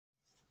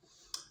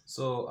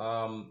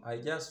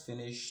I just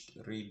finished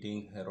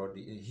reading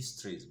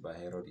Histories by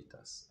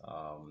Herodotus.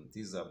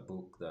 This is a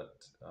book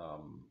that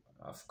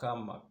I've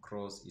come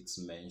across its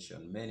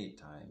mention many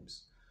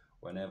times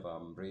whenever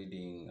I'm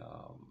reading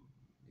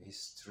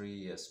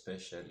history,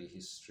 especially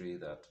history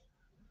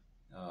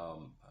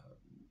um,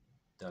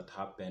 that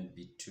happened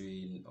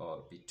between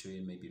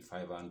maybe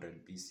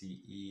 500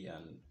 BCE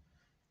and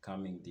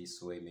coming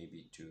this way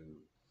maybe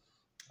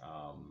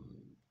um,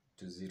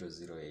 to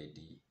 00 AD,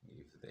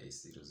 if there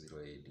is 00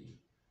 AD,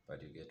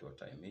 but you get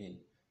what I mean.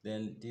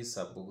 Then this is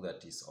a book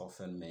that is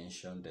often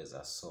mentioned as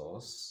a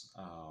source,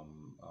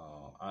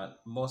 and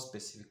more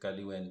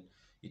specifically when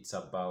it's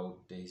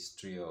about the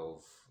history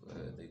of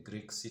the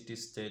Greek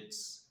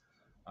city-states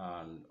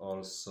and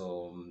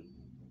also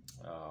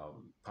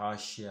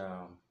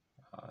Persia,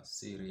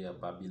 Syria,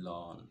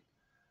 Babylon.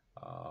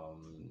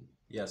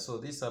 Yeah, so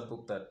this is a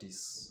book that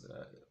is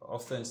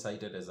often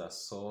cited as a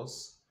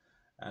source,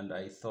 and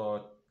I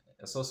thought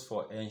a source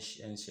for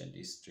ancient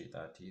history,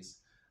 that is.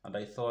 And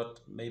I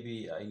thought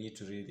maybe I need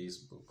to read this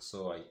book,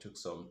 so I took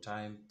some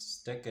time.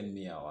 It's taken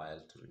me a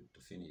while to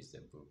finish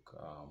the book.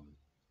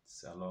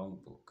 It's a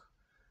long book.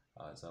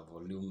 It's a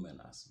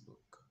voluminous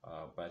book,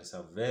 but it's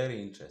a very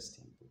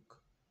interesting book,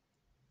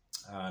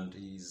 and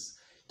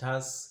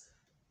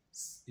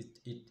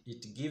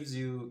it gives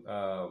you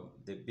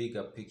the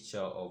bigger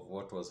picture of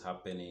what was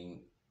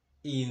happening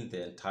in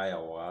the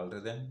entire world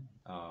then.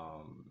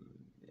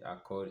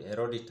 According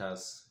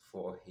Herodotus,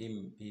 for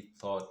him, he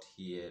thought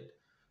he had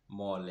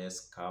more or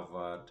less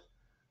covered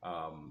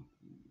um,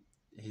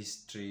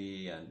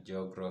 history and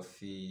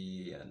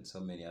geography and so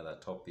many other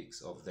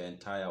topics of the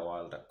entire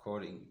world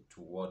according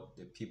to what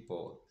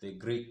the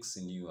Greeks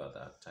knew at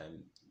that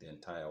time the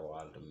entire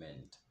world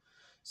meant.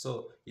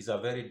 So it's a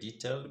very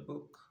detailed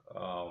book,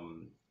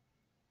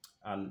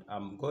 and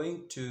I'm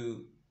going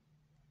to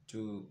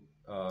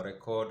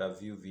record a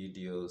few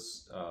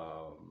videos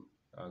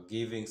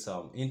giving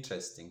some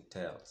interesting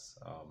tales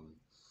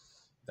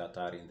that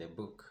are in the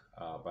book.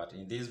 But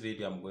in this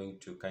video, I'm going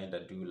to kind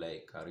of do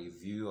like a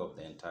review of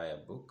the entire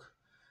book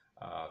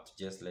to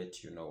just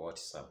let you know what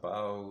it's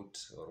about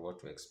or what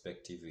to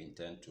expect if you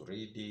intend to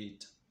read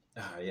it.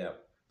 Yeah,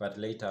 but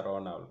later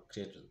on, I'll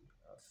create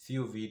a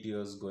few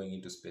videos going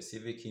into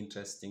specific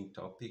interesting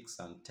topics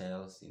and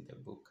tales in the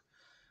book.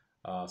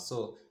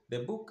 So the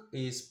book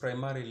is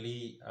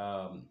primarily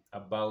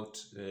about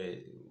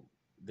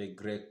the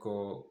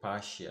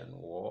Greco-Persian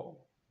War.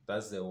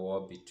 That's the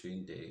war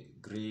between the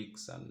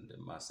Greeks and the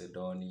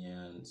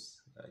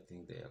Macedonians. I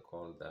think they are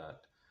called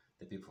that.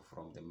 The people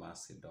from the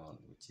Macedon,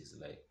 which is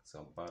like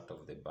some part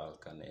of the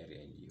Balkan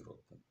area in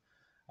Europe.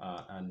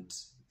 And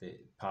the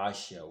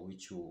Persia,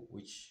 which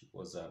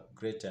was a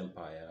great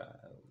empire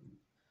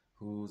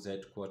whose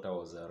headquarters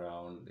was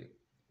around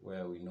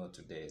where we know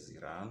today is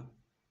Iran.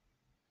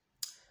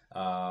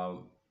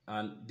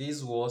 And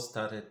this war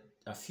started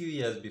a few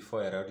years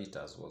before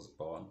Herodotus was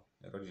born.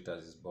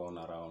 Herodotus is born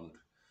around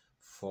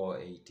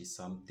 480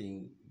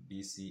 something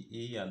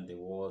BCE, and the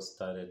war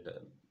started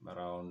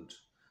around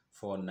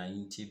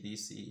 490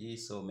 BCE,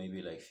 so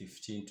maybe like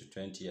 15 to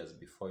 20 years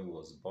before he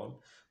was born.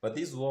 But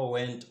this war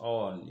went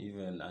on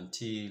even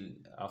until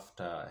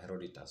after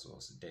Herodotus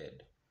was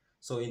dead.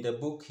 So in the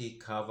book, he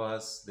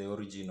covers the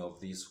origin of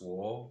this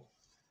war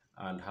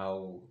and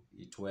how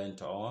it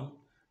went on.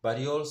 But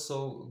he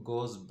also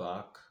goes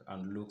back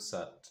and looks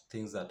at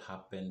things that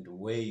happened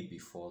way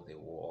before the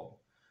war.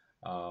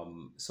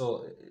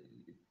 So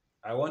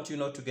I want you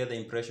not to get the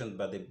impression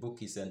that the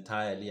book is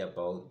entirely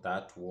about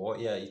that war.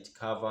 Yeah, it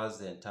covers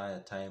the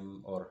entire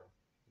time or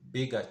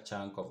bigger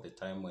chunk of the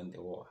time when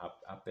the war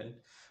happened.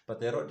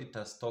 But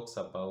Herodotus talks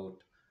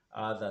about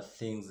other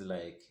things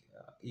like,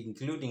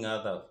 including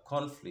other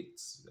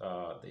conflicts.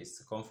 There's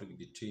a conflict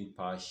between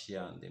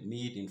Persia and the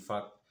Mede. In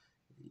fact,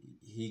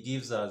 he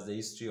gives us the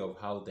history of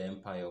how the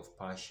empire of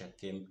Persia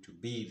came to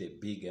be the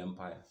big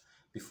empire.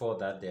 Before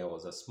that, there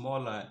was a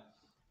smaller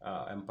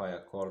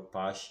empire called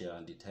Persia,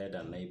 and it had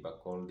a neighbor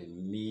called the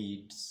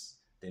Medes.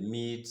 The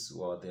Medes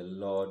were the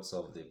lords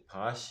of the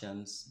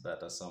Persians,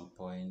 but at some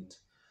point,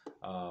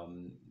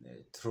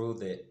 through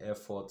the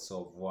efforts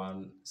of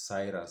one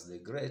Cyrus the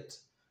Great,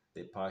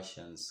 the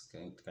Persians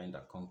kind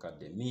of conquered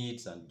the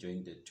Medes and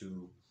joined the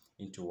two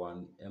into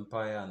one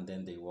empire, and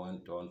then they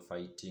went on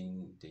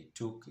fighting. They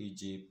took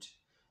Egypt,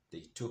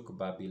 they took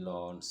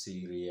Babylon,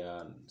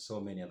 Syria, and so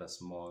many other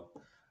small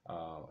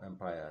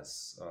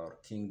empires or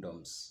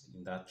kingdoms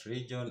in that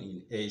region,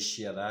 in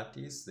Asia, that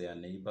is, their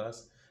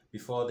neighbors,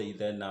 before they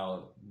then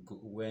now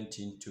went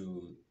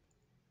into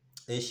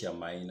Asia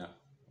Minor,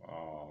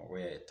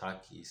 where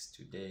Turkey is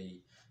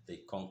today. They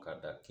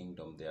conquered a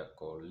kingdom there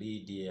called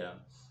Lydia.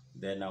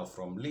 Then now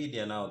from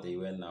Lydia, now they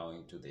went now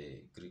into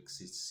the Greek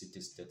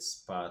city-states,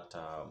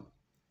 Sparta,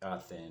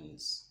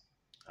 Athens,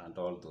 and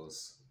all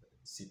those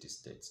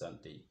city-states. And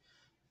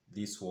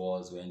these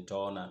wars went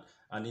on.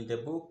 And in the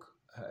book,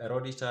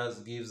 Herodotus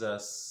gives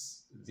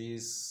us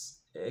this,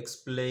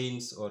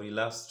 explains or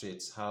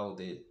illustrates how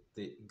the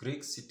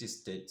Greek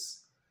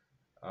city-states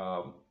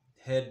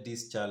had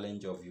this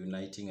challenge of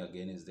uniting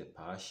against the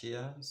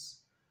Persians.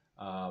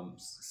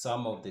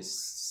 Some of the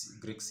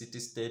Greek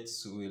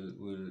city-states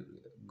will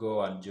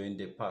go and join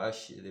the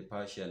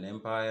Persian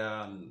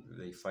Empire, and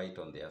they fight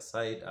on their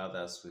side.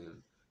 Others will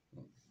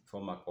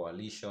form a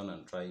coalition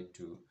and try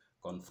to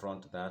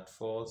confront that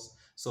force.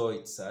 So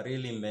it's a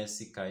really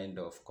messy kind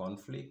of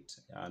conflict,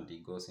 and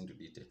it goes into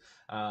detail.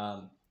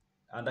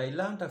 And I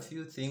learned a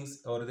few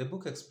things, or the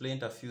book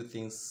explained a few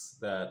things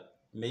that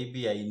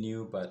maybe I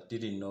knew but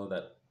didn't know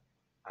that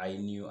I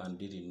knew and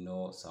didn't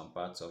know some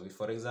parts of it.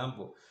 For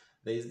example,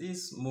 there is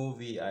this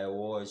movie I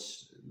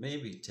watched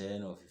maybe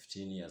 10 or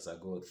 15 years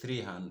ago,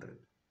 300.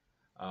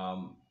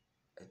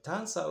 It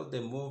turns out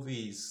the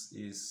movie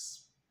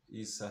is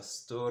a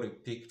story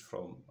picked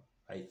from,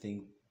 I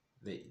think,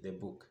 the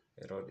book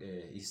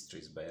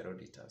Histories by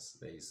Herodotus.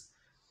 There is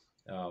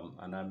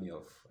an army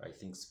of, I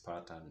think,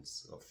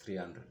 Spartans of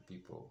 300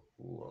 people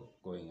who were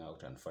going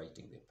out and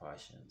fighting the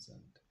Persians.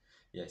 And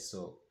yeah,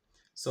 so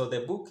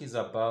the book is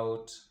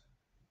about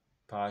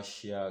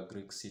Persia,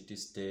 Greek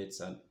city-states,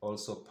 and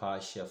also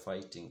Persia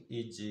fighting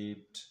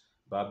Egypt,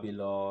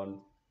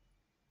 Babylon.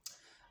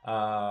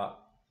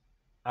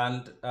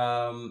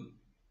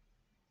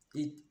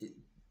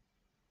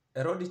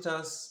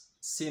 Herodotus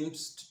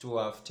seems to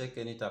have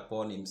taken it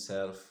upon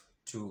himself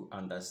to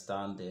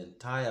understand the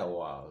entire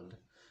world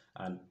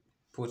and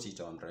put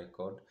it on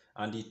record.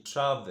 And he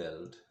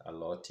traveled a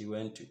lot. He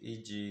went to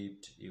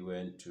Egypt. He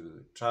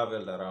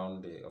traveled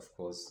around of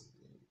course,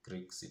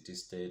 Greek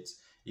city-states.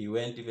 He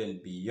went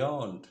even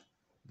beyond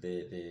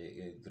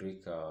the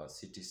Greek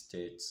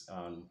city-states,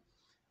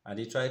 and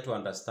he tried to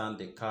understand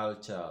the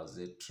cultures,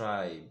 the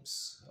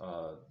tribes,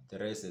 the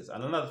races.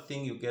 Another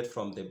thing you get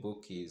from the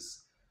book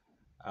is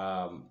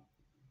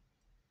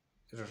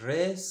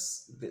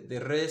race, the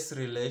race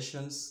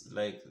relations.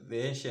 Like the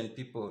ancient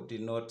people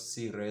did not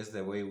see race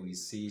the way we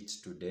see it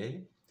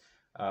today.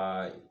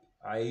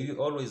 I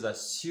always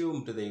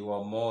assumed they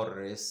were more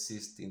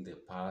racist in the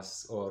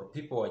past, or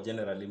people were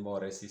generally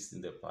more racist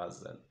in the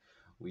past than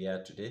we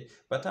are today.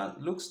 But it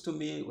looks to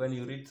me, when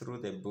you read through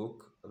the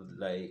book,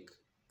 like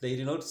they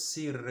did not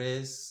see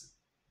race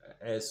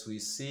as we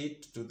see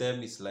it. To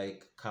them, it's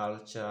like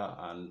culture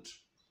and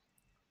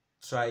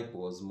tribe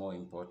was more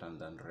important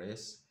than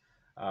race.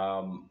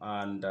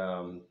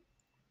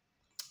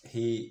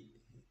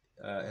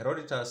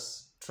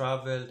 Herodotus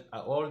traveled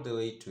all the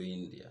way to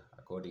India,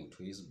 according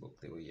to his book,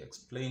 the way he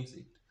explains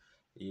it.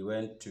 He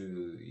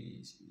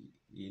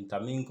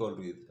intermingled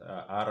with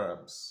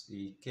Arabs.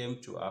 He came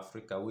to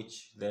Africa,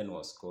 which then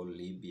was called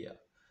Libya,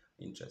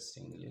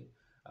 interestingly.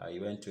 He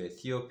went to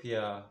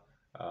Ethiopia.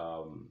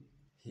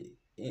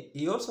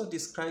 He also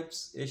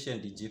describes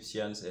ancient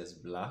Egyptians as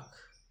black.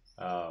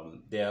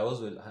 There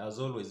has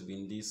always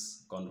been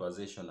this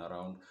conversation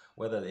around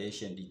whether the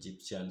ancient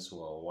Egyptians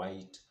were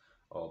white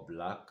or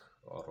black,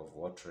 or of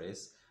what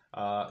race.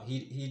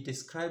 He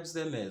describes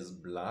them as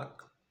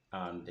black,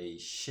 and they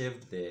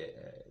shaved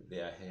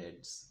their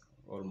heads,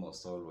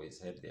 almost always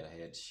had their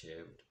heads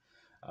shaved.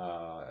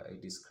 He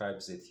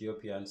describes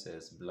Ethiopians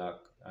as black,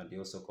 and he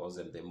also calls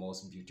them the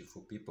most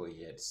beautiful people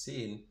he had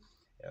seen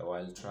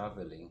while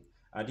traveling.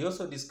 And he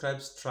also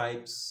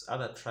describes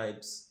other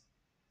tribes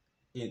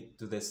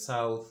to the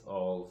south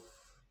of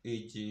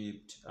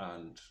Egypt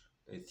and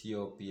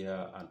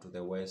Ethiopia, and to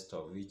the west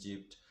of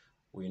Egypt.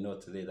 We know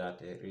today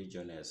that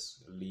region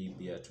as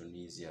Libya,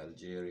 Tunisia,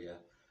 Algeria.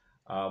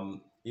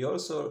 He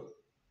also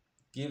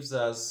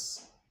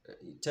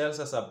tells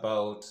us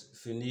about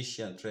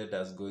Phoenician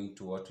traders going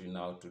to what we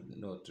now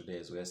know today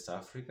as West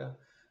Africa,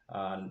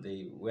 and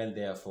they went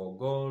there for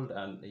gold.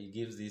 And he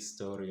gives this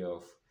story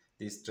of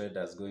these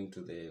traders going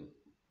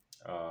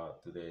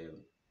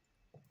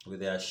with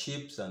their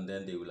ships, and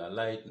then they will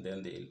alight, and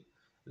then they'll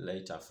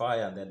light a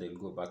fire, and then they'll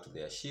go back to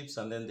their ships,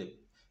 and then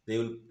they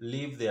will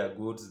leave their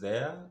goods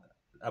there.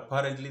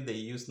 Apparently, they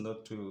used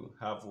not to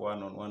have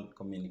one-on-one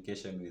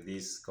communication with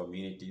these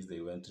communities they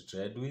went to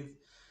trade with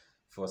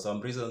for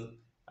some reason.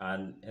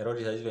 And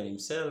Herodotus, even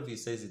himself, he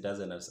says he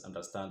doesn't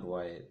understand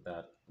why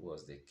that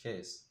was the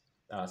case.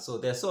 So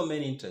there are so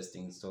many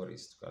interesting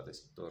stories to cut the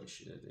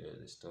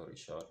story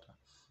short.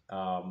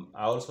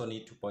 I also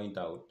need to point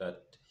out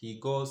that he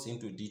goes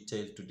into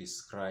detail to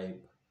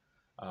describe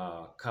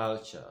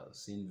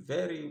cultures in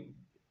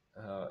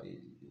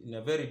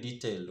a very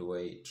detailed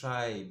way: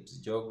 tribes,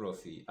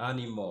 geography,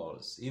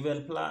 animals,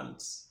 even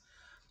plants.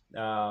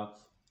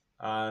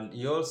 And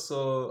he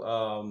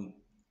also,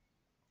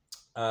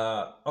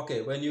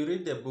 when you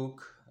read the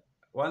book,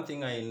 one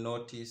thing I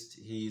noticed,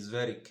 he is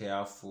very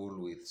careful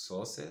with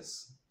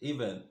sources.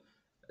 Even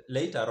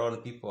later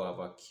on, people have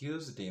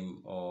accused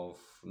him of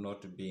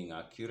not being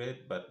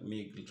accurate, but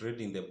me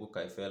reading the book,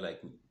 I felt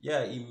like,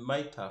 he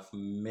might have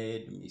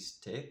made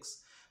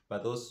mistakes,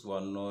 but those were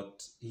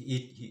not,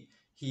 he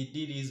he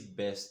did his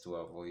best to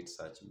avoid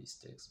such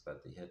mistakes,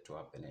 but they had to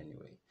happen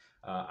anyway.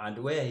 And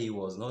where he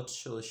was not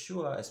so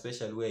sure,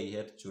 especially where he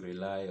had to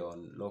rely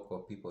on local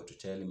people to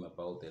tell him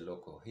about the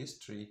local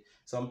history,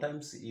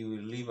 sometimes he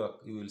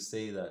will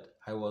say that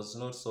I was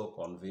not so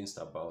convinced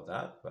about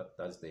that, but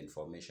that's the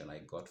information I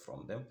got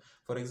from them.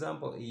 For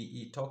example,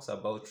 he talks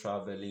about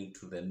traveling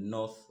to the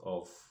north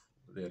of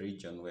the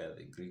region where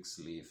the Greeks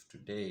live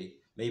today,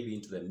 maybe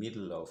into the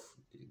middle of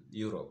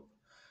Europe.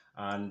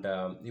 And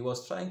he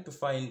was trying to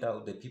find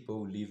out the people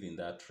who live in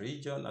that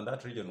region, and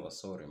that region was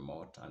so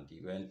remote, and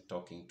he went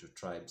talking to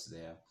tribes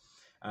there.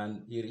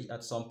 And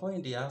at some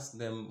point he asked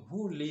them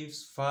who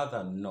lives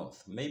farther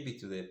north, maybe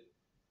to the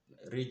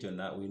region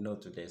that we know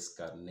today,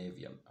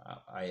 Scandinavian.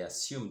 I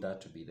assume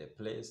that to be the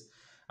place.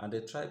 And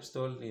the tribes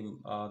told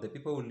him, the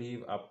people who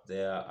live up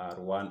there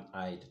are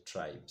one-eyed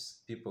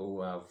tribes, people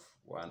who have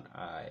one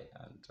eye.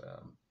 And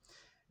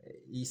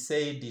he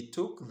said he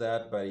took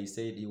that, but he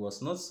said he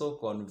was not so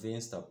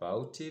convinced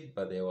about it,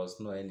 but there was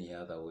no any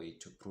other way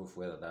to prove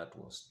whether that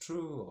was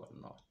true or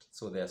not.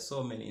 So there are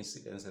so many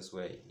incidences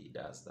where he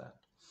does that.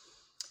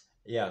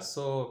 Yeah,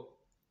 so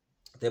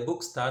the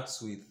book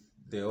starts with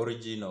the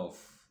origin of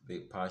the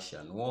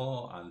Persian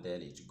War, and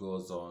then it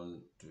goes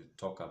on to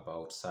talk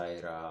about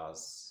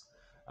Cyrus,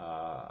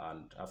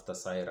 and after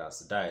Cyrus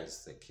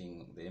dies,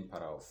 the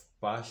emperor of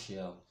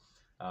Persia,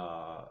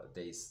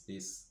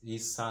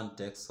 his son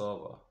takes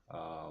over,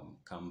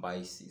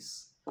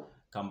 Cambyses.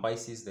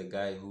 Cambyses, the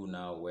guy who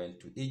now went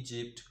to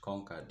Egypt,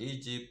 conquered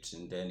Egypt,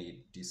 and then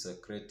he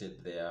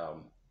desecrated their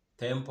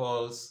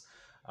temples,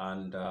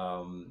 and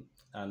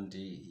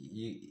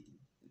the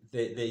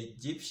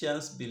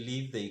Egyptians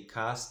believe they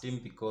cursed him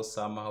because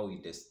somehow he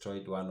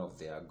destroyed one of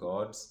their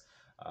gods.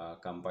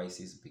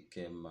 Cambyses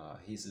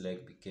his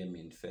leg became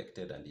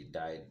infected, and he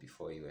died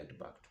before he went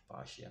back to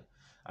Persia.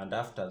 And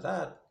after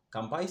that,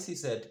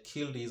 Cambyses had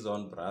killed his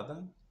own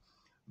brother,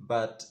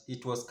 but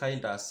it was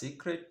kind of a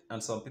secret,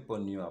 and some people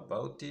knew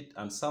about it,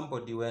 and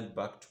somebody went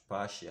back to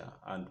Persia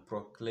and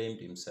proclaimed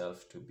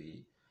himself to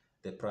be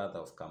the brother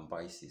of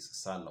Cambyses,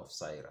 son of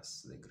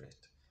Cyrus the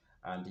Great.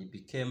 And he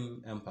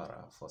became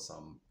emperor for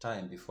some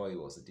time before he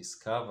was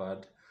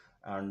discovered.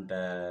 And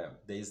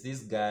there's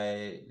this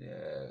guy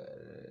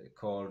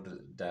called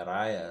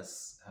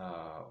Darius,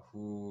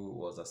 who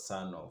was a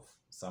son of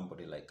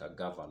somebody like a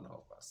governor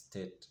of a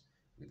state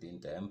within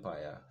the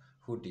empire,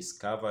 who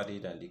discovered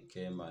it, and he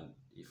came and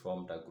he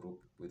formed a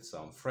group with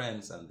some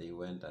friends, and they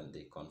went and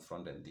they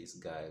confronted this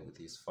guy with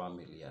his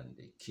family, and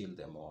they killed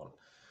them all.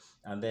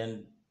 And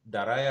then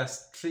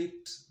Darius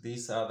tricked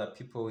these other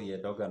people he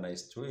had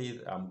organized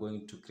with. I'm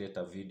going to create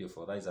a video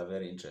for that. It's a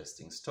very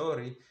interesting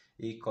story.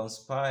 He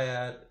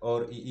conspired,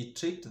 or he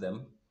tricked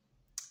them,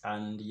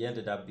 and he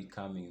ended up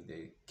becoming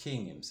the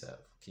king himself,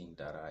 King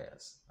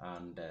Darius.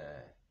 And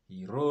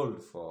he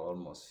ruled for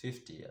almost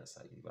 50 years,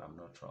 if I'm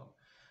not wrong.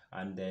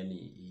 And then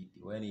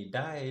when he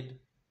died,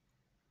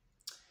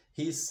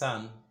 his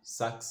son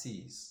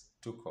Xerxes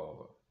took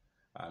over.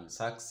 And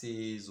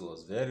Xerxes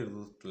was very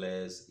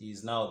ruthless.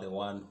 He's now the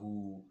one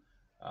who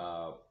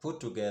put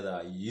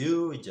together a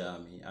huge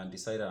army and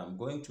decided, I'm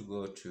going to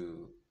go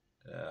to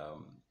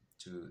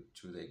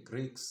the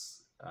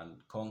Greeks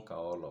and conquer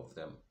all of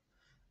them.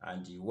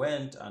 And he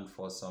went, and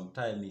for some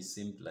time he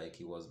seemed like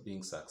he was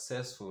being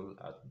successful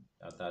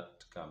at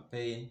that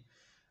campaign,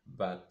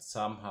 but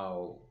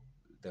somehow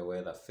the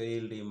weather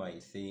failed him, I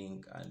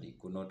think, and he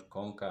could not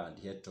conquer, and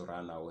he had to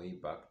run away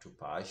back to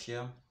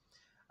Persia.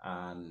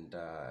 And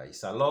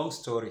it's a long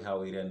story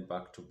how he ran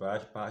back to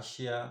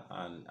Persia,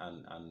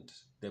 and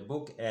the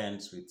book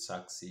ends with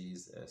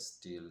Xerxes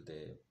still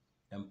the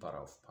emperor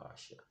of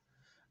Persia.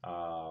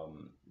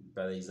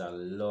 But there's a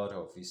lot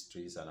of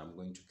histories, and I'm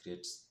going to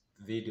create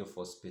video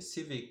for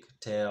specific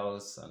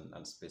tales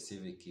and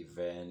specific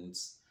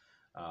events,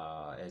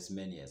 as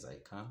many as I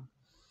can.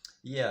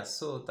 Yeah,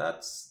 so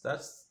that's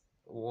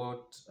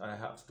what I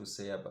have to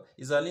say about.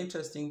 It's an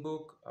interesting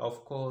book,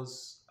 of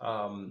course,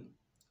 and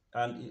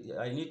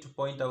I need to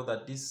point out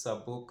that this is a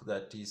book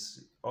that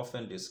is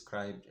often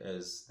described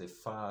as the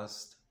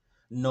first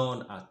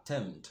known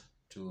attempt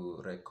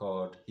to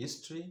record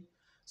history.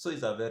 So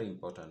it's a very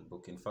important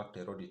book. In fact,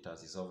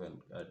 Herodotus is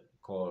often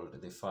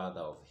called the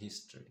father of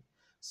history.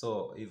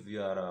 So if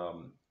you are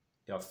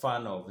a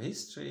fan of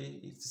history,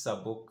 it's a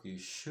book you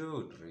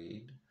should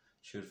read,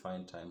 should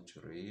find time to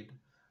read.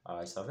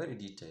 It's a very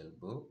detailed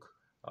book.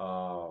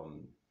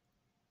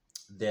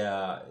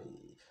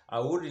 I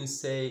wouldn't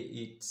say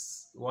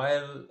it's,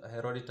 while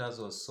Herodotus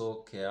was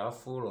so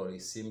careful, or he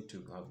seemed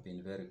to have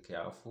been very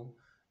careful,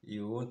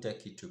 you won't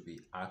take it to be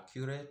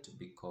accurate,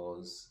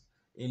 because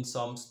in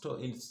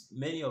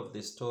many of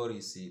the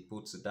stories he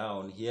puts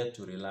down, he had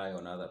to rely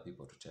on other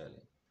people to tell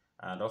him.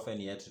 And often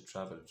he had to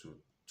travel to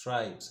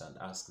tribes and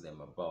ask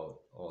them about,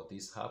 oh,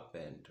 this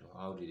happened,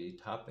 how did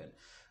it happen?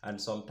 And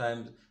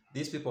sometimes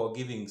these people are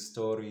giving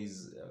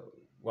stories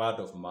word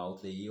of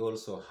mouth. They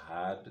also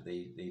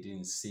they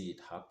didn't see it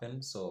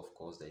happen, so of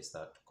course they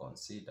start to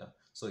consider.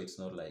 So it's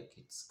not like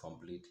it's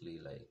completely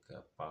like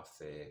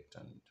perfect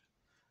and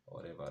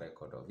whatever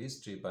record of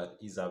history, but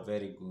is a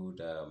very good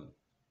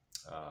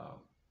uh,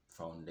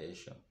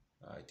 foundation.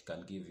 It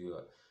can give you,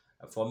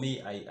 for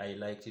me, I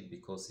liked it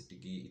because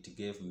it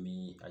gave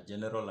me a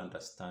general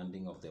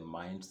understanding of the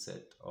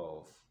mindset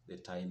of the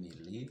time he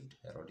lived,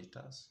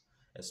 Herodotus,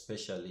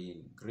 especially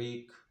in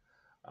Greek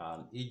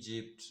and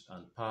Egypt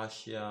and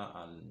Persia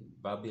and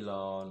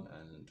Babylon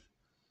and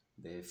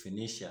the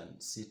Phoenician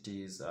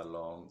cities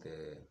along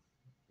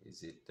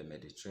the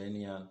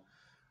Mediterranean.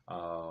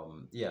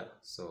 Yeah,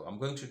 so I'm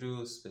going to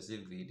do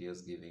specific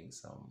videos giving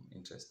some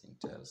interesting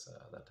tales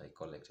that I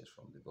collected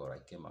from the book, I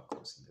came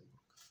across in the book.